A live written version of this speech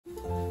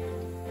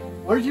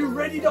Are you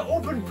ready to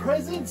open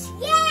presents?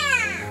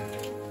 Yeah!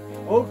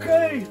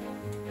 Okay,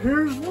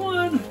 here's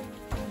one.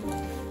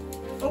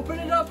 Open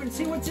it up and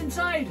see what's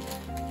inside.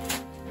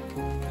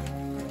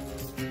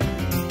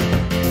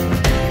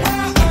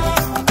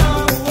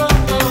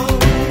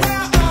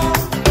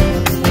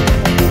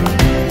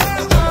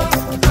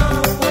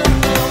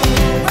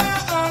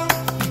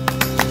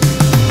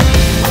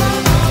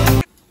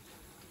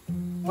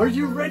 Are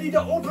you ready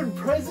to open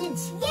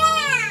presents?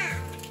 Yeah!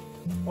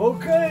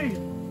 Okay,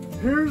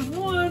 here's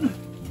one.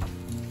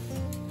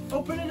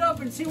 Open it up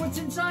and see what's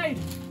inside.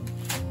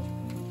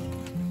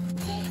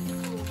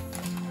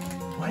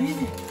 What is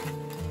it?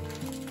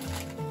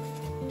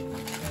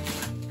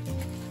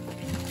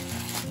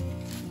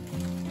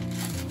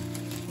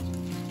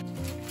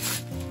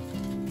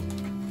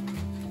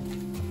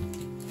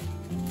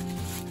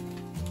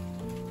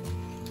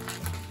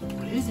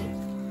 What is it?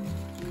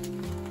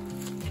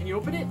 Can you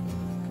open it?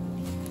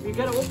 You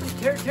gotta open,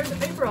 tear the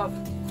paper off.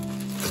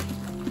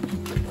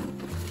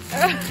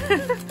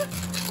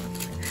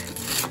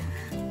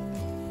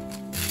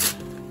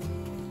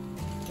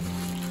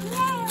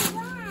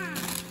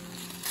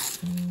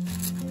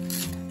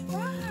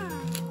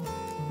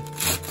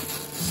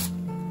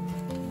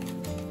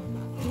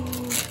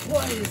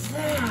 What is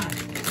that?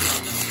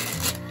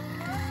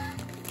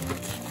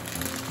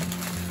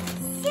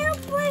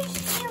 Super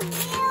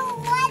Severe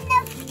one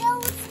of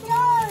those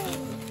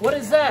stories. What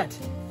is that?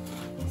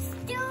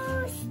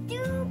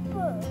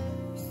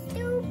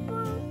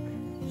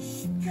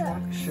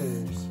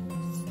 Structures.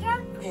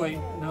 Wait,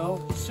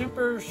 no.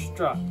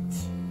 Superstruct.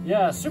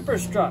 Yeah,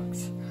 Superstruct.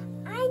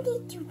 I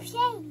need to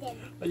play them.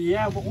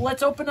 Yeah, well,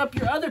 let's open up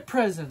your other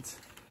presents.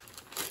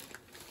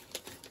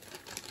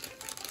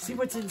 See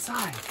what's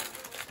inside.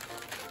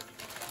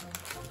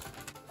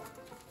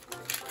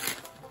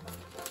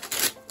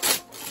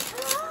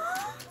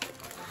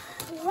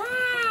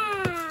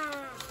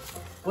 Wow!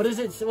 What is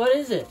it? What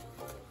is it?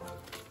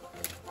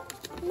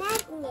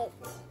 Magnet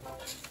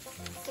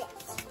set.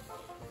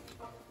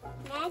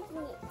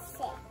 Magnet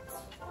set.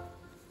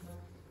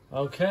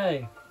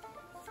 Okay.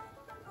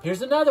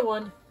 Here's another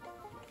one.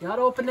 You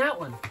gotta open that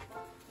one.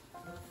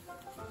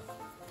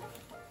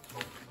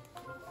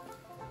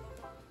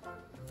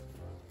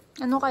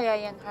 Ano kaya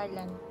yan,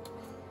 Harlan?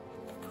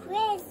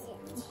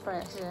 Present.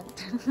 Present.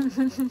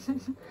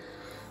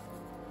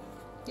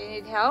 Do you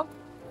need help?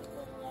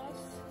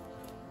 Yes.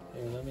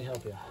 Here, let me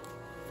help you.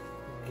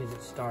 Get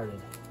it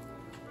started.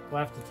 We'll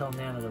have to tell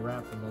Nana to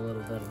wrap them a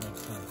little better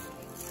next time.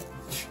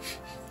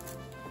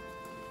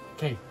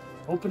 Okay,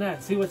 open that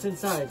and see what's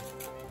inside.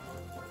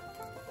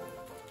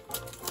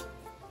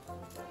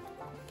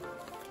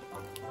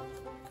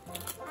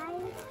 I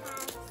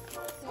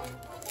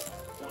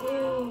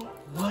have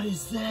What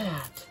is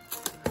that?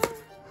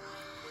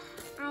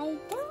 I don't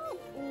know.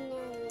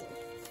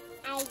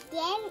 I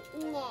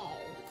don't know.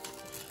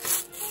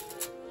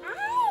 I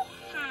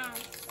have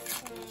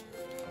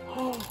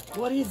some.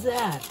 What is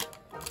that?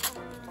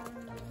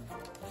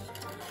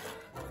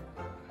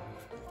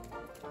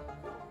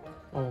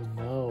 Oh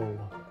no.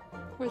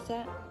 What's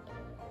that?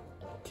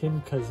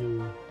 Tin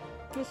kazoo.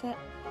 What's that?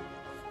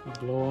 You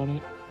blow on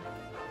it?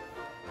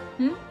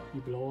 Hmm?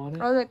 You blow on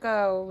it? Oh, like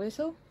a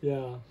whistle?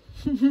 Yeah.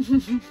 You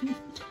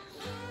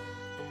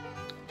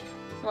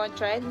want to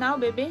try it now,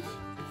 baby?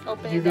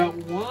 Open You it. got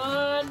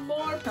one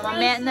more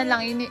Mamaya present. na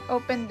lang. You need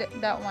open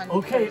that one.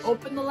 Okay, first.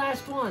 open the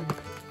last one.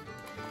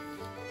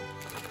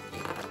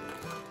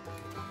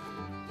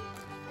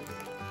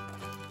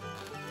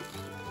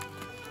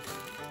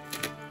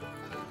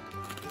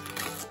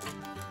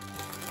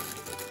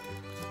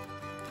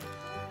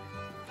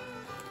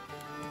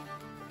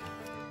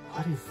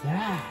 What is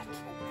that?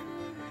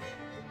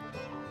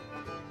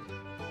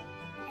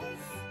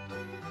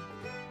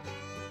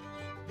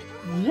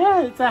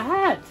 Yeah, it's a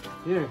hat.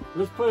 Here,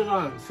 let's put it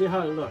on. See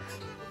how it looks.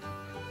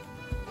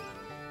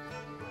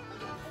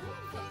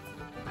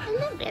 A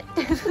little bit.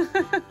 Thank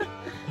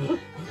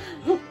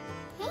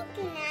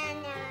you,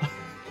 Nana.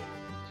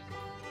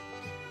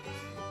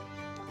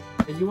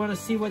 And you want to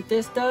see what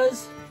this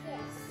does? Yes.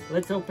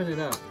 Let's open it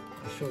up.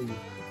 I'll show you.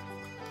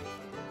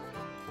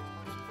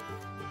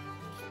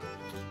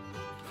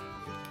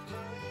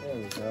 There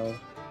we go.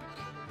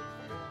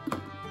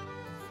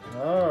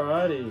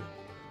 Alrighty.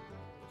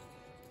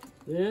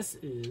 This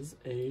is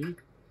a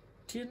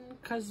tin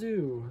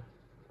kazoo.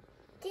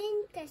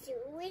 Think as you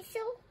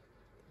whistle.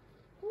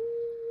 Ooh,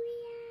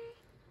 yeah.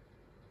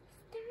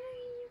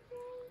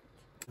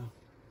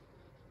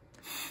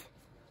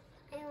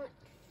 Starry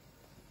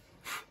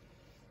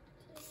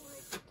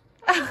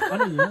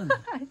Ano yan?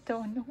 I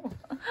don't know.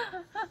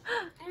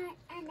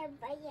 Ano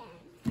ba yan?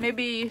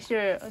 Maybe use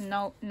your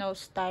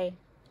nose tie.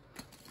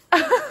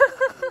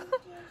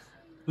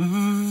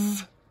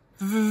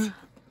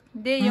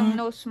 Hindi, yung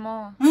nose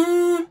mo.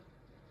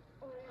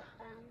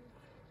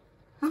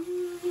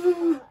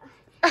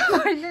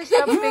 Harlan,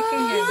 stop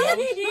picking your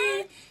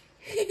nose.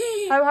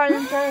 Have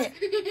Harlan try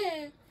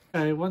it.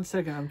 Okay, 1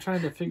 second. I'm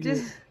trying to figure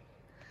Just...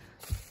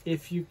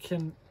 if you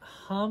can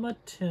hum a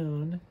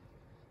tune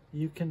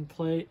you can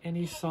play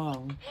any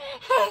song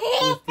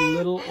with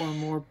little or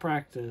more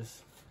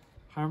practice.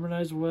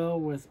 Harmonize well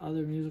with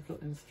other musical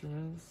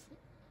instruments.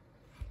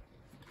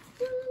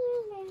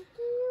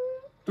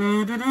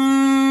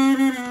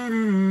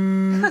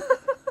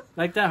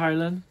 Like that,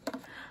 Harlan.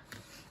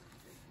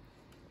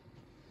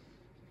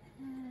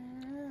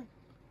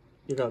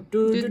 You go.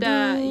 Do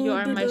the You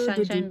Are My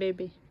Sunshine,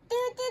 baby.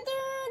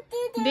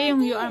 Hindi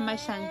yung You Are My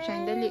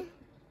Sunshine. Dali.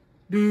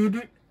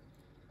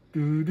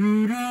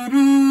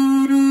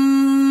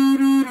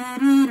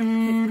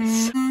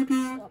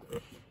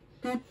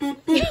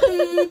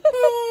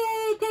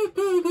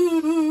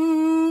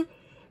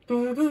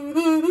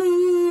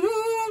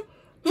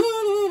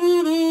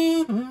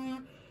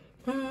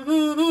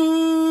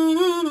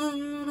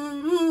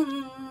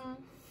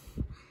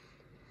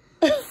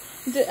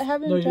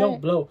 No, you don't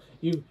blow.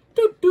 You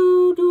do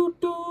do do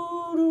do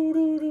do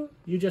do do.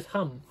 You just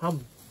hum.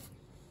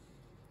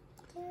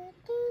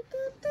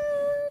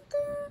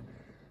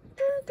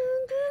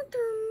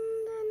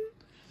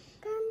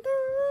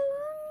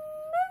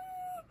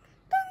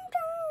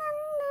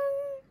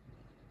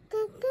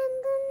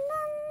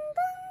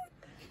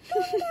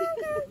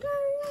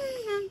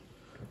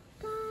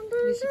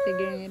 Just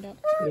figuring it out.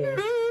 Yeah.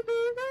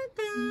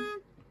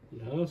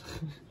 Yeah.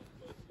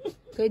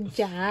 Good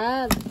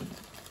job.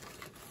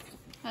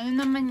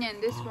 Ano naman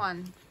yan? This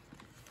one.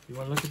 You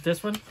want to look at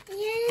this one?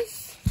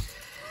 Yes.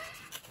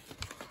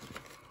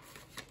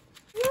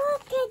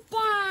 Look at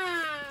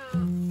that.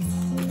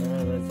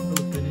 Alright, let's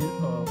open it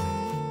up.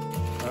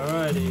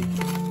 Alrighty.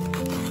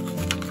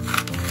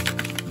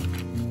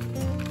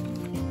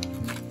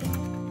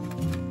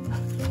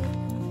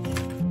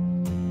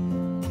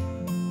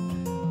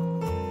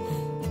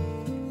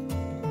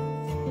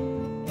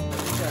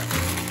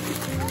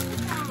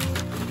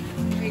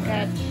 We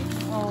got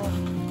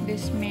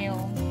this mail.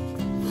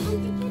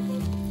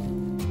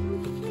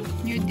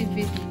 New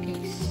DVD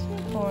case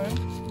for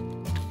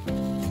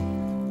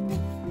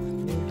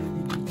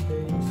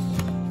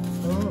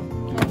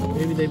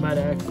Maybe they might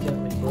have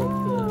accidentally broke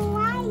the...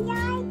 I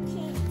like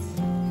it.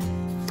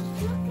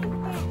 Look at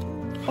that.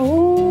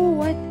 Oh,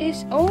 what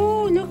is...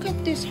 Oh, look at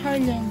this,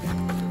 Harlan.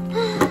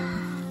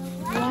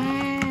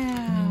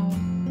 Wow.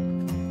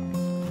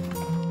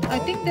 I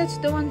think that's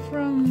the one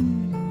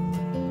from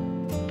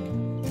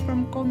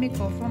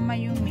Comico, from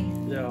Mayumi.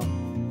 Yeah.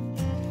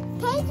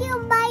 Thank you,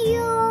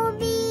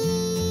 Mayumi.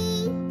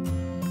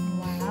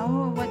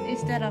 Wow, what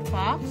is that, a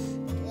fox?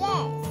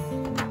 Yes.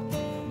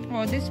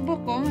 Oh, this book,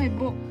 oh, my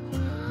book.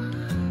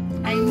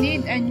 I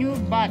need a new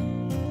butt.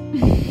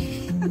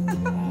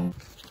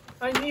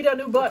 I need a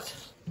new butt.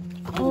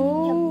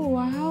 Oh,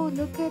 wow,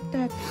 look at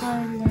that,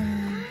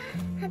 Harlan.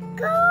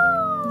 Go.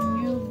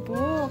 New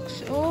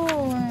books.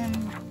 Oh, and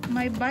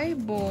my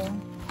Bible.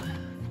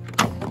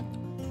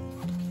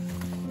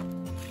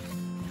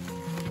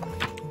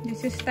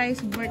 This is Ty's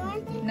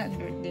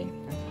birthday,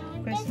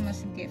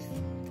 Christmas gift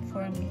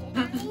for me.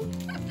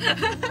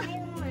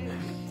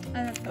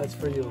 Ano to? That's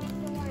for you.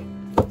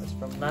 That's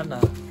from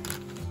Nana.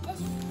 That's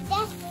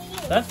for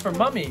you. That's for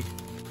Mommy.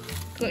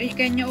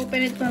 Can you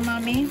open it for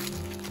Mommy?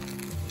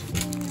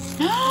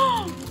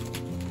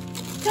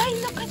 Ty,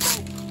 look at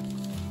that.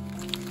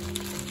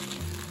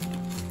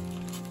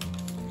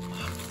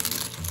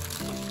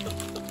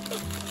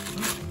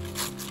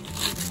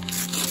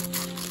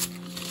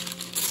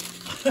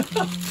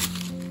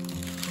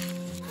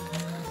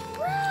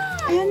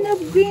 And the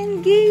Green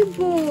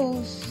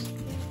Gables.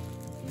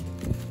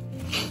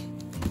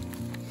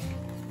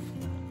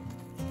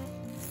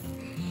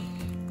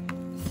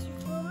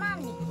 For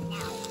Mommy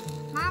now.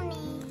 Mommy.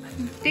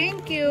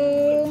 Thank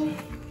you.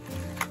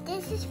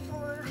 This is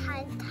for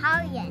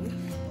Harlan.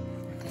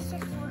 This is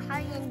for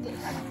Harlan.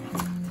 This.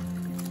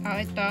 Oh,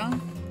 ito.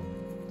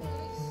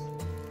 This.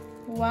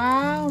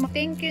 Wow.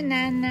 Thank you,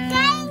 Nana.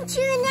 Thank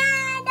you,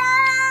 Nana.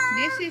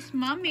 This is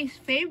Mommy's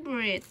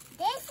favorite.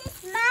 This is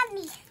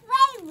Mommy's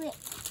favorite.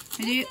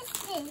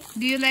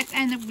 Do you like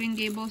Anne of Green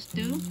Gables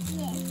too?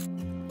 Yes.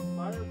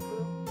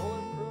 Fireproof,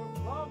 bulletproof,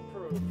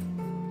 bomb-proof.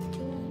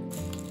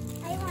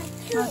 I want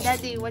two. Oh,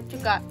 Daddy, what you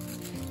got?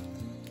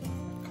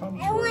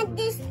 I want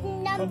this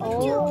number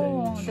Oh, two.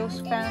 Oh, Change.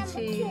 those The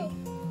fancy. number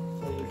two.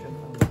 So you can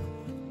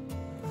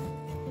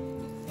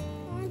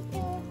I want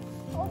to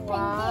open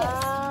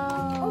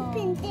Wow.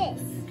 Open this.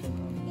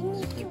 I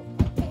need to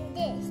open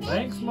this.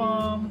 Thanks,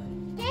 Mom.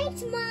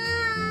 Thanks,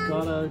 Mom.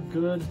 Got a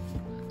good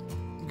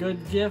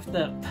gift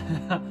that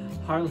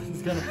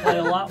Harlan's gonna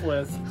play a lot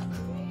with.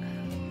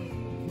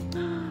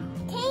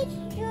 Thank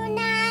you,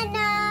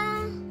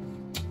 Nana.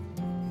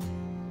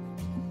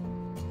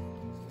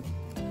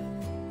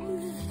 I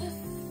need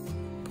this.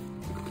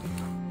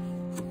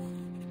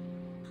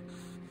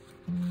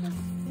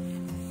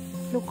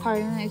 Look,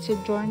 Harlan, it's a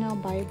journal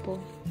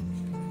Bible.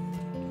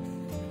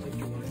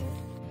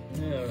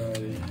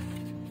 Alrighty.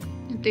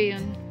 Ito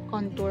yun,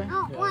 contour.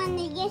 I want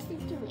to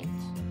listen to it.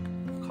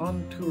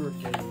 Contour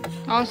gauge.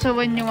 Also,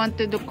 when you want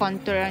to do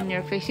contour on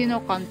your face, you know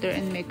contour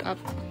and makeup.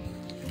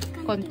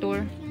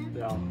 Contour.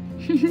 Yeah.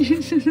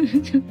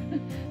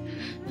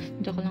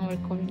 Joke lang, we're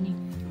corny.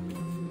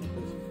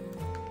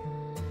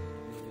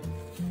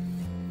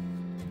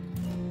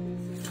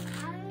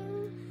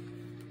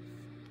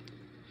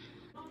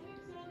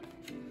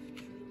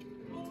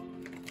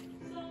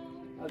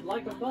 I'd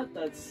like a butt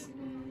that's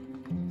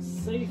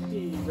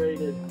safety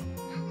rated.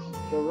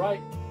 The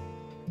right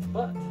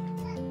butt.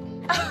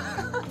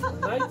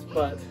 Knight's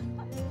butt.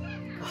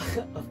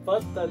 A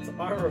butt that's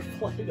armor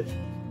plated.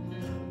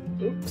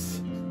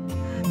 Oops.